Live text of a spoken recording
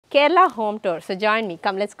Kerala home tour. So join me.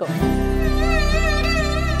 Come, let's go.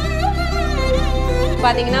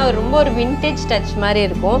 பாத்தீங்கன்னா ரொம்ப ஒரு vintage touch மாதிரி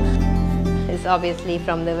இருக்கும். It's obviously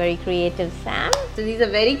from the very creative Sam. So these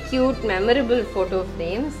are very cute, memorable photo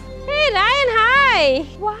frames. Hey Ryan, hi!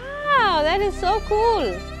 Wow, that is so cool.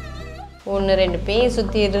 ஒன்று ரெண்டு பேய்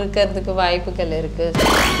சுற்றி இருக்கிறதுக்கு வாய்ப்புகள் இருக்கு.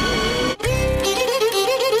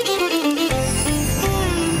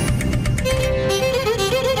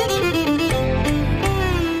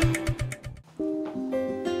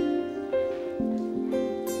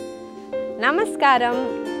 நமஸ்காரம்,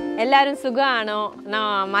 எல்லாரும் சுகானோ.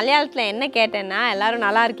 நான் மலையாளத்தில் என்ன கேட்டேன்னா எல்லாரும்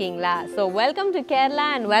நல்லா இருக்கீங்களா? So welcome to Kerala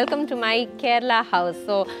and welcome to my Kerala house.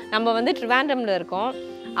 So நம்ம வந்து ட்ரிவாண்ட்ரமில் இருக்கோம்,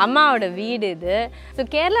 அம்மாவோட வீடு இது. ஸோ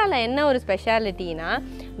கேரளாவில் என்ன ஒரு ஸ்பெஷாலிட்டினா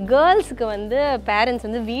கேர்ள்ஸுக்கு வந்து பேரண்ட்ஸ்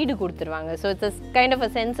வந்து வீடு கொடுத்துருவாங்க. So it's kind of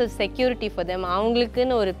a sense of security for them.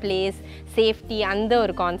 அவங்களுக்குன்னு ஒரு பிளேஸ், சேஃப்டி, அந்த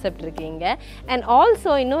ஒரு கான்செப்ட் இருக்குது இங்கே. அண்ட்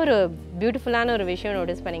ஆல்சோ இன்னொரு பியூட்டிஃபுல்லான ஒரு விஷயம்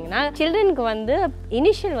நோட்டீஸ் பண்ணிங்கன்னா சில்ட்ரனுக்கு வந்து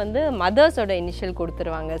இனிஷியல் வந்து மதர்ஸோட இனிஷியல்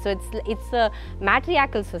கொடுத்துருவாங்க. ஸோ இட்ஸ் அ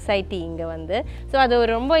மேட்ரியாக்கல் சொசைட்டி இங்கே வந்து. ஸோ அது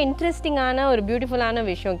ஒரு ரொம்ப இன்ட்ரெஸ்டிங்கான ஒரு பியூட்டிஃபுல்லான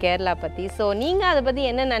விஷயம் கேரளா பற்றி. ஸோ நீங்கள் அதை பற்றி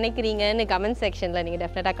என்ன நினைக்கிறீங்கன்னு கமெண்ட் செக்ஷனில் நீங்கள்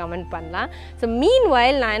டெஃபினட்டாக கமெண்ட் பண்ணலாம். ஸோ மீன்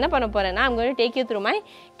வைல் நான் என்ன பண்ண போகிறேன்னா I'm going to take you through my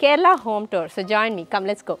Kerala home tour. So join me. Come,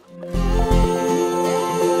 let's go.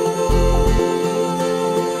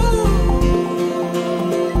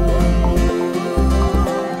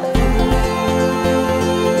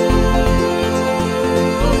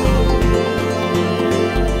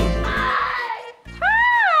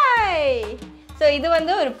 இது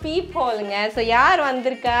வந்து ஒரு பீப் ஹோலுங்க. ஸோ யார்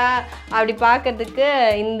வந்திருக்கா அப்படி பார்க்கறதுக்கு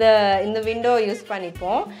இந்த விண்டோ யூஸ்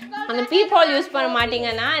பண்ணிப்போம். அந்த பீப் ஹோல் யூஸ் பண்ண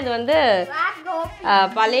மாட்டிங்கன்னா இது வந்து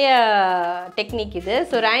பழைய டெக்னிக் இது.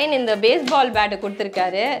 ஸோ ரயன் இந்த பேஸ்பால் பேட்டை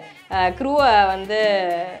கொடுத்துருக்காரு க்ரூவை வந்து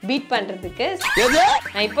பீட் பண்ணுறதுக்கு.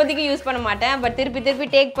 நான் இப்போதைக்கு யூஸ் பண்ண மாட்டேன், பட் திருப்பி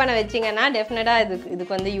டேக் பண்ண வச்சிங்கன்னா டெஃபினட்டாக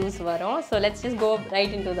இதுக்கு வந்து யூஸ் வரும். So let's just go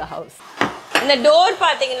right in to the house. இந்த டோர்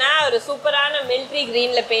பார்த்தீங்கன்னா ஒரு சூப்பரான மிலிட்ரி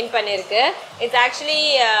க்ரீனில் பெயிண்ட் பண்ணியிருக்கு. It's actually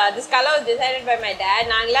this colour was decided by my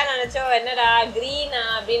dad. நாங்களாம் நினச்சோம் என்னடா க்ரீனா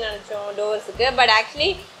அப்படின்னு நினச்சோம் டோர்ஸுக்கு. பட்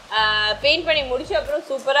ஆக்சுவலி பெயிண்ட் பண்ணி முடிச்ச அப்புறம்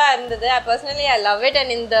சூப்பராக இருந்தது. Personally I love it.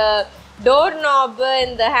 And இந்த டோர் நாப்,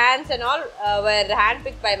 இந்த hands and all where hand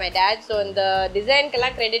big by my dad. So இந்த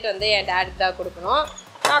டிசைனுக்கெல்லாம் கிரெடிட் வந்து என் டேடுக்கு தான் கொடுக்கணும்.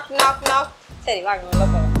 Knock knock knock. சரி வாங்க உள்ள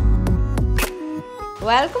போகலாம்.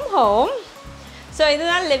 Welcome home. ஸோ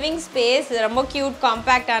இதுதான் லிவிங் ஸ்பேஸ். ரொம்ப க்யூட்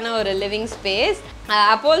காம்பேக்டான ஒரு லிவிங் ஸ்பேஸ்.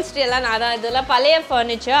 அப்போல்ஸ்ட்ரி எல்லாம் நான் தான், இதெல்லாம் பழைய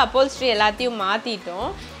ஃபர்னிச்சர், அப்போல்ஸ்ட்ரி எல்லாத்தையும் மாற்றிட்டோம்.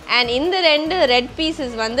 அண்ட் இந்த ரெண்டு ரெட்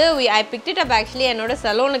பீசஸ் வந்து ஐ பிக்ட் இட் அப் ஆக்சுவலி என்னோட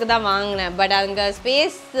சலூனுக்கு தான் வாங்கினேன். பட் அங்கே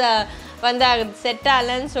ஸ்பேஸ் வந்து செட்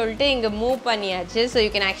ஆகலன்னு சொல்லிட்டு இங்கே மூவ் பண்ணியாச்சு. So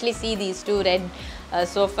you can actually see these two red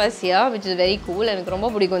sofas here, which is very cool. எனக்கு ரொம்ப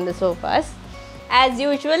பிடிக்கும் இந்த சோஃபாஸ். ஆஸ்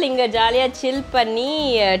யூஷுவல் இங்கே ஜாலியாக சில் பண்ணி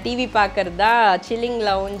டிவி பார்க்குறது தான் சில்லிங்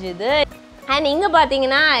லவுஞ்ச் இது. அண்ட் இங்கே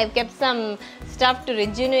பார்த்தீங்கன்னா ஐ kept some stuff to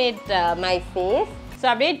ரெஜுனேட் my face. So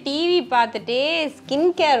அப்படியே டிவி பார்த்துட்டே ஸ்கின்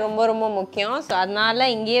கேர் ரொம்ப ரொம்ப முக்கியம். ஸோ அதனால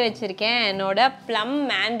இங்கேயே வச்சுருக்கேன் என்னோட Plum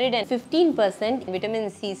Mandarin 15% Vitamin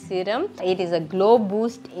C Serum. It is a glow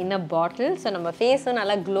boost in a bottle. So நம்ம ஃபேஸும்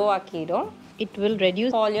நல்லா glow ஆக்கிடும். It will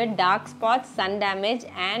reduce all your dark spots, sun damage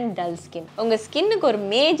and dull skin. உங்க ஸ்கின்னுக்கு ஒரு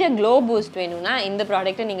மேஜர் க்ளோ பூஸ்ட் வேணும்னா இந்த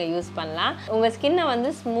ப்ராடக்ட்டை நீங்கள் யூஸ் பண்ணலாம். உங்கள் ஸ்கின்னை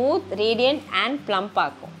வந்து ஸ்மூத், ரேடியன்ட் அண்ட் ப்ளம்ப்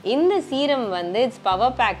ஆக்கும். இந்த சீரம் வந்து it's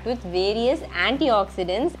power fact with various anti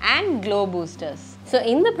oxidants and glow boosters. So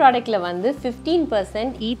இந்த ப்ராடக்ட்டில் வந்து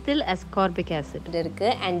 15% ஈத்தில் அஸ்கார்பிக் ஆசிட்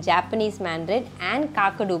இருக்குது and Japanese mandarin and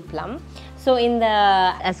காக்கடு plum. So இந்த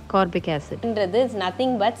ascorbic ஆசிட்ன்றது is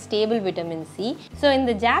nothing but stable vitamin C. So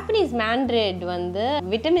இந்த Japanese மேண்ட்ரிட் வந்து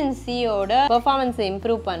vitamin சியோட பெர்ஃபார்மன்ஸை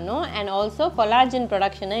இம்ப்ரூவ் பண்ணும் and also collagen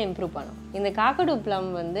ப்ரொடக்ஷனை improve பண்ணும். இந்த காக்கடு ப்ளம்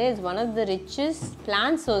வந்து is one of the richest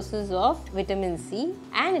plant sources of vitamin C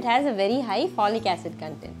and it has a very high folic acid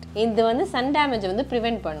content. இது வந்து Sun டேமேஜை வந்து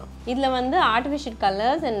ப்ரிவென்ட் பண்ணும். இதில் வந்து ஆர்டிஃபிஷியல்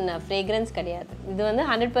கலர்ஸ் அண்ட் ஃப்ரேக்ரன்ஸ் கிடையாது. இது வந்து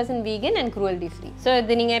 100% vegan and cruelty free. So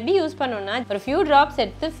இது நீங்கள் எப்படி யூஸ் பண்ணணும்னா ஒரு ஃபியூ ட்ராப்ஸ்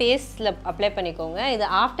எடுத்து ஃபேஸில் அப்ளை பண்ணிக்கோங்க. இது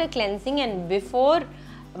after cleansing and before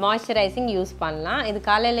moisturising use பண்ணலாம். இது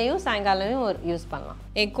காலையிலையும் சாயங்காலமும் யூஸ் பண்ணலாம்.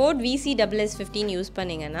 என் கோட் VCSS15 யூஸ்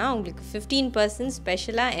பண்ணிங்கன்னா உங்களுக்கு 15%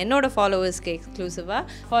 ஸ்பெஷலாக என்னோட ஃபாலோவர்ஸ்க்கு எக்ஸ்க்ளூசிவாக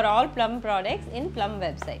for all plum products in plum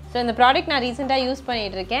website. So இந்த ப்ராடக்ட் நான் ரீசெண்டாக யூஸ்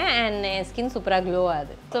பண்ணிகிட்டு இருக்கேன் அண்ட் என் ஸ்கின் சூப்பராக க்ளோ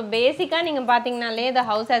ஆகுது. ஸோ பேசிக்காக நீங்கள் பார்த்தீங்கனாலே the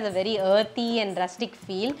house has a very earthy and rustic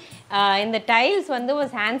feel. இந்த டைல்ஸ் வந்து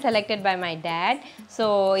was hand selected by my dad. So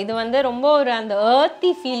இது வந்து ரொம்ப ஒரு அந்த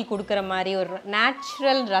earthy ஃபீல் கொடுக்குற மாதிரி, ஒரு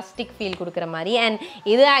நேச்சுரல் ரஸ்டிக் ஃபீல் கொடுக்குற மாதிரி. அண்ட்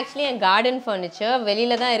இது ஆக்சுவலி என் கார்டன் ஃபர்னிச்சர்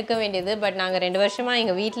வெளியில் தான் இருக்க வேண்டியது. பட் நாங்கள் 2 வருஷமாக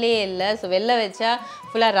எங்கள் வீட்டிலேயே இல்லை. ஸோ வெளில வச்சா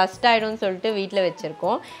ஃபுல்லாக ரஸ்ட் ஆகிடும்னு சொல்லிட்டு வீட்டில்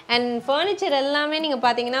வச்சுருக்கோம். அண்ட் ஃபர்னிச்சர் எல்லாமே நீங்கள்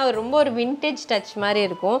பார்த்தீங்கன்னா ரொம்ப ஒரு வின்டேஜ் டச் மாதிரி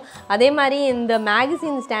இருக்கும். அதே மாதிரி இந்த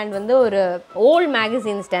மேகசின் ஸ்டாண்ட் வந்து ஒரு ஓல்ட்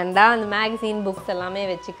மேகசின் ஸ்டாண்ட் தான், அந்த மேகசின் புக்ஸ் எல்லாமே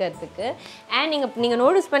வச்சுக்கிறதுக்கு. அண்ட் நீங்கள்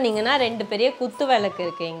நோட்டீஸ் பண்ணிங்கன்னா 2 பெரிய குத்து விளக்கு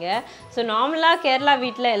இருக்குங்க. ஸோ நார்மலாக கேரளா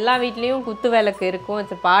வீட்டில் எல்லா வீட்லேயும் குத்து விளக்கு இருக்கும்.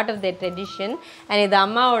 It's part of the tradition. And இது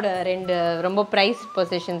அம்மாவோட 2 ரொம்ப ப்ரைஸ்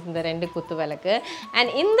பொசிஷன்ஸ் இந்த 2 குத்து விளக்கு.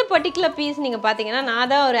 அண்ட் இந்த பர்டிகுலர் பீஸ் நீங்கள் பார்த்தீங்கன்னா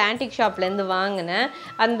நான் தான் ஒரு ஆன்டிக் ஷாப்லேருந்து வாங்கினேன்.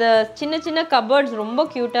 அந்த சின்ன சின்ன கபோர்ட்ஸ் ரொம்ப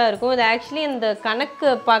க்யூட்டாக இருக்கும். இது ஆக்சுவலி இந்த கணக்கு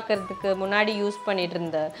பார்க்குறதுக்கு முன்னாடி யூஸ் பண்ணிட்டு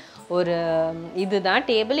இருந்த ஒரு இதுதான்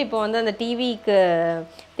டேபிள். இப்போ வந்து அந்த டிவிக்கு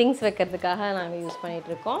திங்ஸ் வைக்கிறதுக்காக நாங்கள் யூஸ்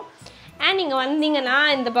பண்ணிகிட்ருக்கோம். அண்ட் நீங்கள் வந்தீங்கன்னா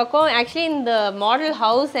இந்த பக்கம் ஆக்சுவலி இந்த மாடல்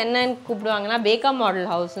ஹவுஸ் என்னன்னு கூப்பிடுவாங்கன்னா பேக்கா மாடல்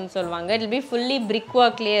ஹவுஸ்ன்னு சொல்லுவாங்க. இட் வில் பி ஃபுல்லி பிரிக்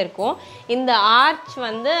ஒர்க்லேயே இருக்கும். இந்த ஆர்ச்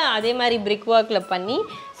வந்து அதே மாதிரி பிரிக் ஒர்க்கில் பண்ணி.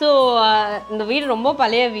 ஸோ இந்த வீடு ரொம்ப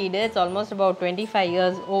பழைய வீடு. It's almost about 25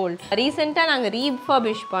 years volt. ரீசெண்டாக நாங்கள்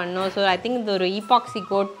ரீஃபர்பிஷ் பண்ணோம். ஸோ ஐ திங்க் இது ஒரு ஈபாக்சி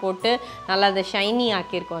கோட் போட்டு நல்லா அதை ஷைனி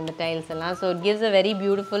ஆக்கியிருக்கோம் அந்த டைல்ஸ் எல்லாம். So it gives a very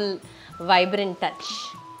beautiful vibrant touch.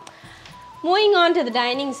 Moving on to the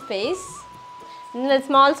dining space. இந்த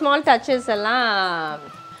small touches எல்லாம்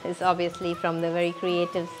is obviously from the very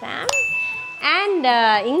creative Sam. And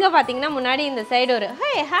இங்கே பார்த்தீங்கன்னா முன்னாடி இந்த சைடு ஒரு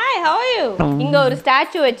hi how are you இங்கே ஒரு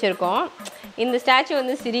ஸ்டாச்சு வச்சுருக்கோம். இந்த ஸ்டாச்சு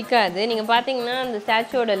வந்து சிரிக்காது. நீங்கள் பார்த்தீங்கன்னா அந்த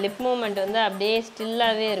ஸ்டாச்சுவோட லிப் மூமெண்ட் வந்து அப்படியே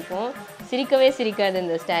ஸ்டில்லாகவே இருக்கும். சிரிக்கவே சிரிக்காது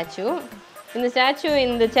இந்த ஸ்டாச்சு. இந்த ஸ்டாச்சு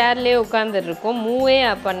இந்த சேர்லேயே உட்காந்துருக்கும். மூவே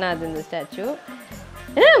பண்ணாது இந்த ஸ்டாச்சு.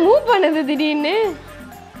 மூவ் பண்ணுது திடீர்னு.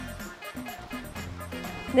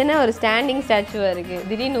 இதுனா ஒரு ஸ்டாண்டிங் ஸ்டாச்சுவாக இருக்குது.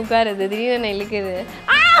 திடீர்னு உட்காருது, திடீர்னு இழுக்குது.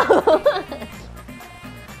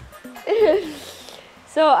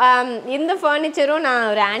 ஸோ இந்த ஃபர்னிச்சரும் நான்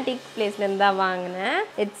ஒரு ஆன்டிக் பிளேஸ்லேருந்து தான் வாங்கினேன்.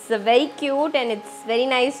 It's very cute and it's very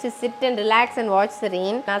nice to sit and relax and watch the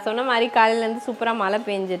rain. நான் சொன்ன மாதிரி காலையிலேருந்து சூப்பராக மழை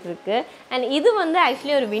பெஞ்சிட்ருக்கு. அண்ட் இது வந்து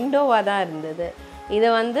ஆக்சுவலி ஒரு விண்டோவாக தான் இருந்தது. இதை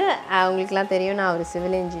வந்து அவங்களுக்குலாம் தெரியும், நான் ஒரு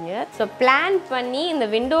சிவில் இன்ஜினியர். ஸோ பிளான் பண்ணி இந்த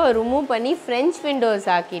விண்டோவை ரிமூவ் பண்ணி French Windows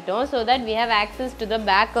ஆக்கிட்டோம். So that we have access to the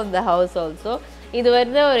back of the house also. இது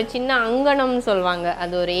வந்து ஒரு சின்ன அங்கணம்னு சொல்லுவாங்க,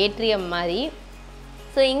 அது ஒரு ஏட்ரியம் மாதிரி.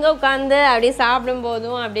 ஸோ இங்கே உட்காந்து அப்படியே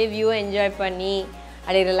சாப்பிடும்போதும் அப்படியே வியூவை என்ஜாய் பண்ணி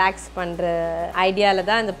அப்படியே ரிலாக்ஸ் பண்ணுற ஐடியாவில்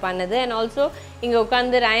தான் இது பண்ணுது. அண்ட் ஆல்சோ இங்கே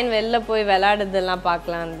உட்காந்து ரயன் வெளில போய் விளாடுறதெல்லாம்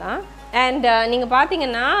பார்க்கலான்னு தான். அண்ட் நீங்கள்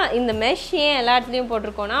பார்த்தீங்கன்னா இந்த மெஷ் ஏன் எல்லா இடத்துலையும்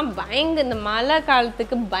போட்டிருக்கோன்னா இந்த மழை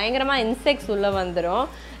காலத்துக்கு பயங்கரமாக இன்செக்ட்ஸ் உள்ளே வந்துடும்.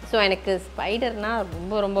 ஸோ எனக்கு ஸ்பைடர்னால்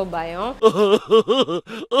ரொம்ப ரொம்ப பயம்.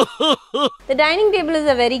 த dining table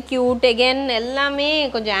is a very cute. Again எல்லாமே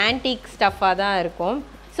கொஞ்சம் ஆன்டிக் ஸ்டஃப்பாக தான் இருக்கும்.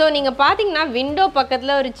 ஸோ நீங்கள் பார்த்தீங்கன்னா விண்டோ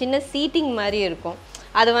பக்கத்தில் ஒரு சின்ன சீட்டிங் மாதிரி இருக்கும்.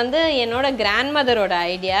 அது வந்து என்னோட கிராண்ட் மதரோட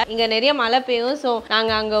ஐடியா. இங்கே நிறைய மழை பெய்யும். ஸோ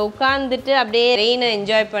நாங்கள் அங்கே உட்காந்துட்டு அப்படியே ரெயினை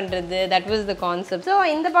என்ஜாய் பண்ணுறது, that was the concept. So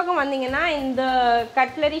இந்த பக்கம் வந்தீங்கன்னா இந்த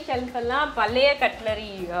கட்லரி ஷெல்ஃப் எல்லாம் பழைய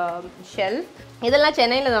கட்லரி ஷெல்ஃப். இதெல்லாம்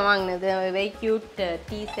சென்னையில் தான் வாங்கினது. Very cute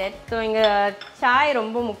tea set. So இங்கே சாய்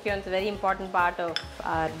ரொம்ப முக்கியம். It's very important part of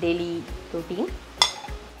daily routine.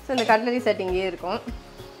 So இந்த கட்லரி செட் இங்கேயே இருக்கும்.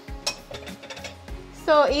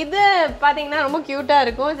 ஸோ இது பார்த்தீங்கன்னா ரொம்ப க்யூட்டாக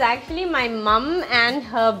இருக்கும். It's actually my mum and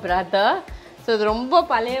her brother. So இது ரொம்ப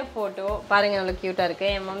பழைய ஃபோட்டோ. பாருங்கள் எவ்வளோ க்யூட்டாக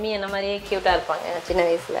இருக்குது. என் மம்மி என்ன மாதிரியே க்யூட்டாக இருப்பாங்க சின்ன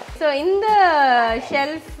வயசில். ஸோ இந்த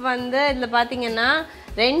ஷெல்ஃப் வந்து இதில் பார்த்தீங்கன்னா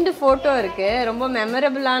 2 ஃபோட்டோ இருக்குது. ரொம்ப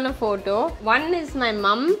மெமரபிளான photo. One is my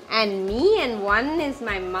mum and me and one is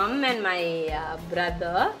my mum and my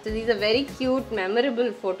brother. So these are very cute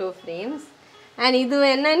memorable photo frames. And இது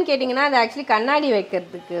என்னன்னு கேட்டிங்கன்னா அது ஆக்சுவலி கண்ணாடி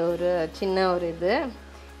வைக்கிறதுக்கு ஒரு சின்ன ஒரு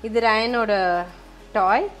இது ரயனோட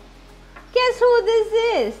டாய். Guess who this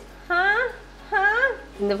is?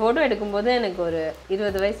 இந்த ஃபோட்டோ எடுக்கும்போது எனக்கு ஒரு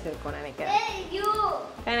 20 வயசு இருக்கும் நினைக்கிறேன்.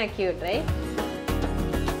 kind of cute, right?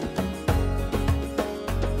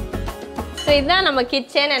 So இதுதான் நம்ம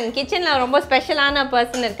கிச்சன். அண்ட் கிச்சனில் ரொம்ப ஸ்பெஷலான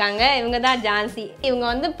பர்சன் இருக்காங்க. இவங்க தான் ஜான்சி. இவங்க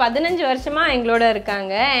வந்து 15 வருஷமாக எங்களோட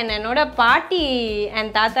இருக்காங்க. அண்ட் என்னோட பாட்டி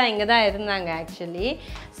அண்ட் தாத்தா இங்கே தான் இருந்தாங்க ஆக்சுவலி.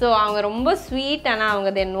 ஸோ அவங்க ரொம்ப ஸ்வீட். ஆனால் அவங்க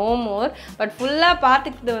தே நோ மோர். பட் ஃபுல்லாக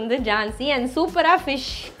பார்த்துக்கிட்டு வந்து ஜான்சி. அண்ட் சூப்பராக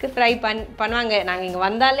ஃபிஷ்க்கு ஃப்ரை பண்ணுவாங்க. நாங்கள் இங்கே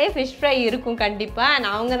வந்தாலே ஃபிஷ் ஃப்ரை இருக்கும் கண்டிப்பாக. அண்ட்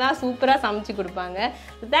அவங்க தான் சூப்பராக சமைச்சு கொடுப்பாங்க.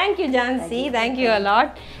 Thank you Jhansi, thank you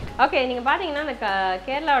allot. Okay, நீங்கள் பார்த்தீங்கன்னா அந்த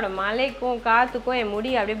கேரளாவோட மலைக்கும் காற்றுக்கும் என் முடி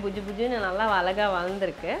அப்படியே புஜு புஜுன்னு நல்லா அழகாக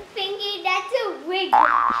வளர்ந்துருக்கு.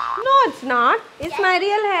 No, it's not. It's my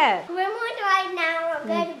real hair.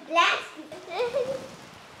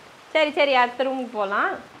 சரி சரி, அடுத்த ரூமுக்கு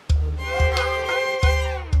போகலாம்.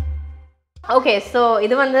 ஓகே, ஸோ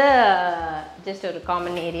இது வந்து ஜஸ்ட் ஒரு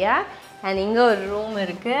காமன் ஏரியா. அண்ட் இங்கே ஒரு ரூம்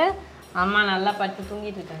இருக்குது. அம்மா நல்லா படுத்து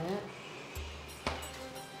தூங்கிட்டு இருக்காங்க.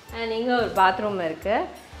 அண்ட் இங்கே ஒரு பாத்ரூம் இருக்குது.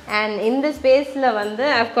 அண்ட் இந்த ஸ்பேஸில் வந்து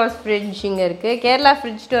அஃப்கோர்ஸ் ஃப்ரிட்ஜ் இங்கே இருக்குது. கேரளா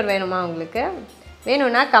ஃப்ரிட்ஜ் டோர் வேணுமா உங்களுக்கு?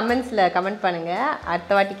 வேணும்னா கமெண்ட்ஸில் கமெண்ட் பண்ணுங்கள்.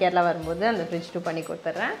 அடுத்த வாட்டி கேரளா வரும்போது அந்த ஃப்ரிட்ஜ் டூர் பண்ணி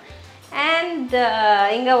கொடுத்துட்றேன். அண்ட்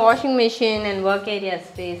இங்கே washing machine and work area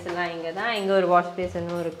ஸ்பேஸ்லாம் இங்கே தான். இங்கே ஒரு வாஷ்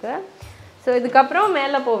பேசனும் இருக்குது. ஸோ இதுக்கப்புறம்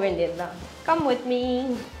மேலே போக வேண்டியது தான். Come with me.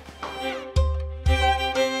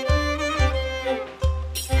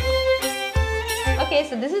 Okay,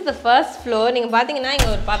 so this is the first floor. நீங்கள் பார்த்தீங்கன்னா இங்கே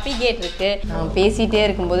ஒரு பப்பி கேட் இருக்குது. நான் பேசிகிட்டே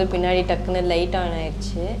இருக்கும்போது பின்னாடி டக்குன்னு லைட் ஆன்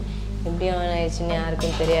ஆயிடுச்சு. எப்படி ஆன் ஆயிடுச்சுன்னு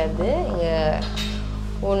யாருக்கும் தெரியாது. இங்கே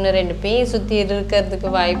 1-2 பேய் சுற்றி இருக்கிறதுக்கு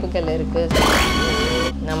வாய்ப்புகள் இருக்குது.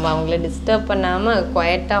 நம்ம அவங்கள டிஸ்டர்ப் பண்ணாமல்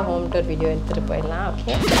குவைட்டாக ஹோம் டூர் வீடியோ எடுத்துகிட்டு போயிடலாம்.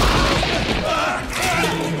 ஓகே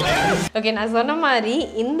ஓகே, நான் சொன்ன மாதிரி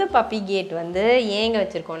இந்த பப்பி கேட் வந்து ஏங்க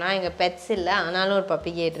வச்சுருக்கோன்னா, இங்கே பெட்ஸ் இல்லை, ஆனாலும் ஒரு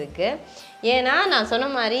பப்பி கேட் இருக்குது. ஏன்னா நான் சொன்ன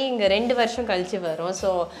மாதிரி இங்கே 2 வருஷம் கழித்து வரும். ஸோ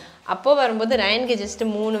அப்போது வரும்போது ரயனுக்கு ஜஸ்ட்டு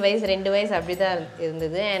 3 வயசு 2 வயசு அப்படி தான்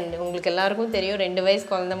இருந்தது. அண்ட் உங்களுக்கு எல்லாருக்கும் தெரியும் 2 வயசு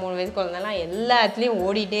குழந்த 3 வயசு குழந்தைலாம் எல்லா இடத்துலையும்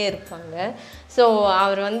ஓடிட்டே இருப்பாங்க. ஸோ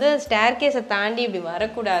அவர் வந்து ஸ்டேர் கேஸை தாண்டி இப்படி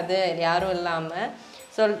வரக்கூடாது யாரும் இல்லாமல்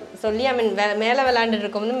சொல்லி ஐ மீன் மேலே விளாண்டுட்டு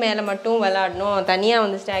இருக்கும்போது மேலே மட்டும் விளாடணும், தனியாக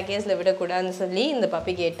வந்து ஸ்டேர் கேஸில் விடக்கூடாதுன்னு சொல்லி இந்த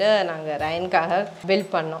பப்பி கேட்டு நாங்கள் ரயனுக்காக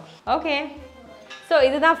பில்ட் பண்ணோம். ஓகே, ஸோ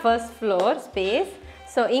இதுதான் ஃபர்ஸ்ட் ஃப்ளோர் ஸ்பேஸ்.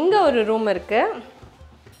 ஸோ இங்கே ஒரு ரூம் இருக்குது,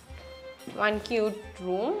 ஒன் க்யூட்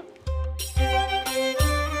ரூம்.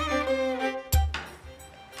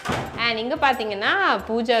 அண்ட் இங்கே பார்த்தீங்கன்னா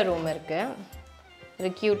பூஜா ரூம் இருக்குது,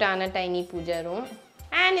 ஒரு க்யூட்டான டைனி பூஜா ரூம்.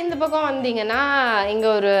 அண்ட் இந்த பக்கம் வந்தீங்கன்னா இங்கே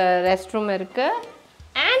ஒரு ரெஸ்ட் ரூம் இருக்குது.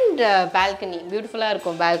 அண்ட் பால்கனி பியூட்டிஃபுல்லாக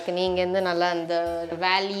இருக்கும். பால்கனி இங்கேருந்து நல்லா அந்த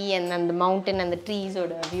வேலி அண்ட் அந்த மவுண்டன் அந்த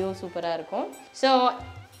ட்ரீஸோட வியூ சூப்பராக இருக்கும். So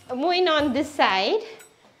moving on this side,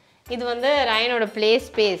 இது வந்து ரயனோட ப்ளே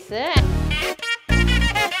ஸ்பேஸு.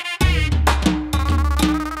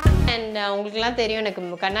 அண்ட் உங்களுக்குலாம் தெரியும்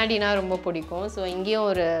எனக்கு கண்ணாடினா ரொம்ப பிடிக்கும். ஸோ இங்கேயும்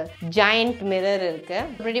ஒரு ஜாயிண்ட் மிரர் இருக்குது.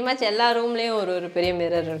 ப்ரிட்டி மச் எல்லா ரூம்லேயும் ஒரு பெரிய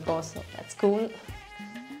மிரர் இருக்கும். So that's cool.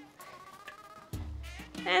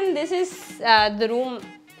 And this is the room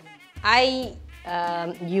I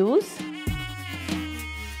use.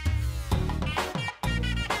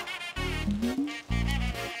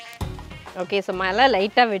 Okay, so மழை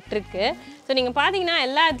லைட்டாக விட்டுருக்கு. ஸோ நீங்கள் பார்த்தீங்கன்னா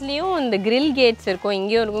எல்லா இடத்துலையும் இந்த கிரில் கேட்ஸ் இருக்கும்,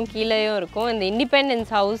 இங்கேயும் இருக்கும் கீழேயும் இருக்கும். இந்த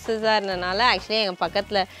இண்டிபெண்டன்ஸ் ஹவுஸஸாக இருந்தனால ஆக்சுவலி எங்கள்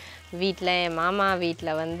பக்கத்தில் வீட்டில் என் மாமா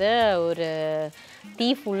வீட்டில் வந்து ஒரு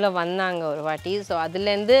தீஃப் உள்ளே வந்தாங்க ஒரு வாட்டி. ஸோ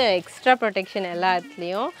அதுலேருந்து எக்ஸ்ட்ரா ப்ரொடெக்ஷன் எல்லா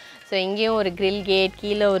இடத்துலையும். ஸோ இங்கேயும் ஒரு கிரில் கேட்,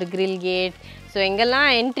 கீழே ஒரு கிரில் கேட். ஸோ எங்கெல்லாம்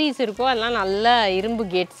என்ட்ரிஸ் இருக்கோ அதெல்லாம் நல்ல இரும்பு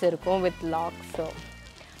கேட்ஸ் இருக்கும் with lock. So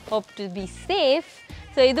hope to be safe.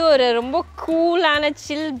 So இது ஒரு ரொம்ப கூலான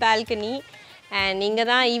சில் பால்கனி. அண்ட் இங்கே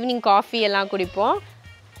தான் ஈவினிங் காஃபி எல்லாம் குடிப்போம்.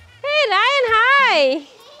 ஹே Rayan, hi,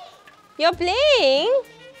 you are playing.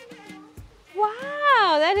 Wow,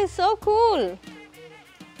 that is so cool.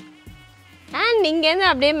 And இங்கேருந்து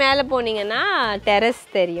அப்படியே மேலே போனீங்கன்னா டெரஸ்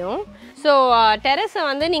தெரியும். ஸோ டெரஸை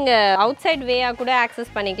வந்து நீங்கள் அவுட் சைட் வேயாக கூட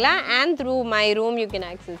ஆக்சஸ் பண்ணிக்கலாம். And through my room you can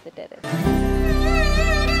access the terrace.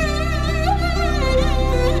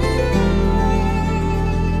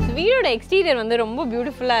 வீடோட exterior வந்து ரொம்ப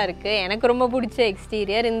பியூட்டிஃபுல்லாக இருக்குது. எனக்கு ரொம்ப பிடிச்ச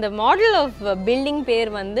எக்ஸ்டீரியர். இந்த மாடல் ஆஃப் பில்டிங் பேர்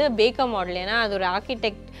வந்து பேக்கர் மாடல். ஏன்னா அது ஒரு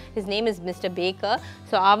architect, his name is Mr. Baker.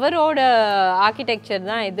 So அவரோட ஆர்கிடெக்சர்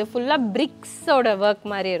தான் இது. ஃபுல்லாக பிரிக்ஸோட ஒர்க்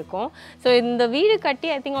மாதிரி இருக்கும். ஸோ இந்த வீடு கட்டி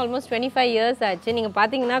ஐ திங்க் ஆல்மோஸ்ட் 25 இயர்ஸ் ஆச்சு. நீங்கள்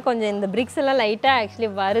பார்த்தீங்கன்னா கொஞ்சம் இந்த பிரிக்ஸ் எல்லாம் லைட்டாக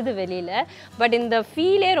ஆக்சுவலி வருது வெளியில். பட் இந்த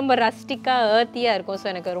ஃபீலே ரொம்ப ரஸ்டிக்காக ஏர்த்தியாக இருக்கும். ஸோ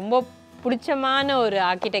எனக்கு ரொம்ப பிடிச்சமான ஒரு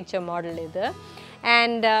ஆர்கிடெக்சர் மாடல் இது.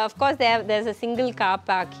 And of course there's a single car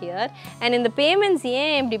park here. And in the payments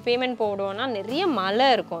ஏன் இப்படி பேமெண்ட் போடுவோன்னா நிறைய மழை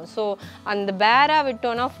இருக்கும். ஸோ அந்த பேராக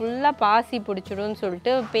விட்டோன்னா ஃபுல்லாக பாசி பிடிச்சிடும்னு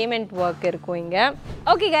சொல்லிட்டு பேமெண்ட் ஒர்க் இருக்கும் இங்கே.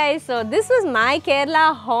 Okay guys, so this was my Kerala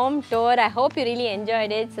home tour. I hope you really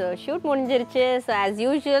enjoyed it. So shoot முடிஞ்சிருச்சு. ஸோ as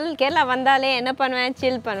usual கேரளா வந்தாலே என்ன பண்ணுவேன்,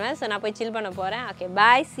 சில் பண்ணுவேன். ஸோ நான் போய் சில் பண்ண போகிறேன். Okay,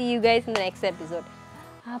 bye, see you guys in the next episode.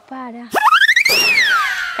 அப்பாடா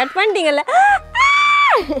கட் பண்ணிட்டீங்கல்ல.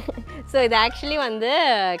 ஸோ இது ஆக்சுவலி வந்து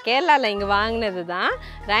கேரளாவில் இங்கே வாங்கினது தான்.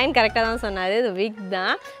 ரயன் கரெக்டாக தான் சொன்னார், இது விக்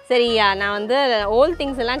தான். சரி, நான் வந்து ஓல்ட்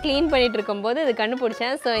திங்ஸ் எல்லாம் க்ளீன் பண்ணிகிட்டு இருக்கும்போது இது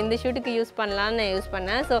கண்டுபிடிச்சேன். ஸோ இந்த ஷூட்டுக்கு யூஸ் பண்ணலான்னு யூஸ்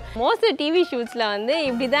பண்ணேன். ஸோ மோஸ்ட் டிவி ஷூட்ஸில் வந்து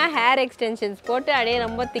இப்படி தான் ஹேர் எக்ஸ்டென்ஷன்ஸ் போட்டு அப்படியே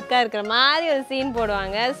ரொம்ப திக்காக இருக்கிற மாதிரி ஒரு சீன்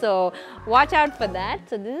போடுவாங்க. So watch out for that.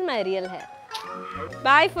 So this is my real hair.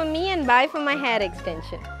 Bye for me and bye for my hair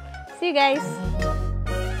extension. See you guys.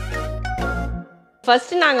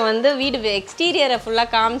 First நாங்கள் வந்து வீடு எக்ஸ்டீரியரை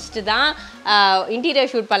ஃபுல்லாக காமிச்சிட்டு தான்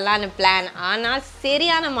இன்டீரியர் ஷூட் பண்ணலான்னு பிளான். ஆனால்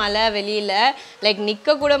சரியான மழை வெளியில், லைக்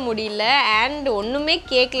நிற்க கூட முடியல அண்ட் ஒன்றுமே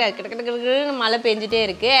கேட்கல, கிட்டக்கிட்டு மழை பெஞ்சிட்டே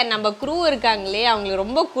இருக்குது. அண்ட் நம்ம க்ரூ இருக்காங்களே அவங்களுக்கு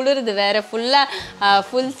ரொம்ப குளிருது வேறு,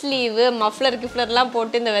 ஃபுல் ஸ்லீவு மஃப்ளர் கிஃப்ளர்லாம்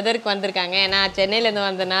போட்டு இந்த வெதருக்கு வந்திருக்காங்க. ஏன்னா சென்னையிலேருந்து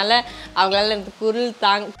வந்ததுனால அவங்களால இந்த குருள்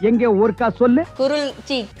எங்கே ஒருக்கா சொல்லு, குருள்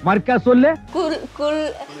சி மர்க்கா சொல்லு,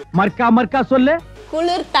 மர்க்கா சொல்லு,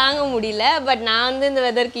 குளிர் தாங்க முடியல. பட் நான் வந்து இந்த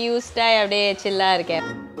வெதருக்கு யூஸ்டாக அப்படியே சில்லாக இருக்கேன்.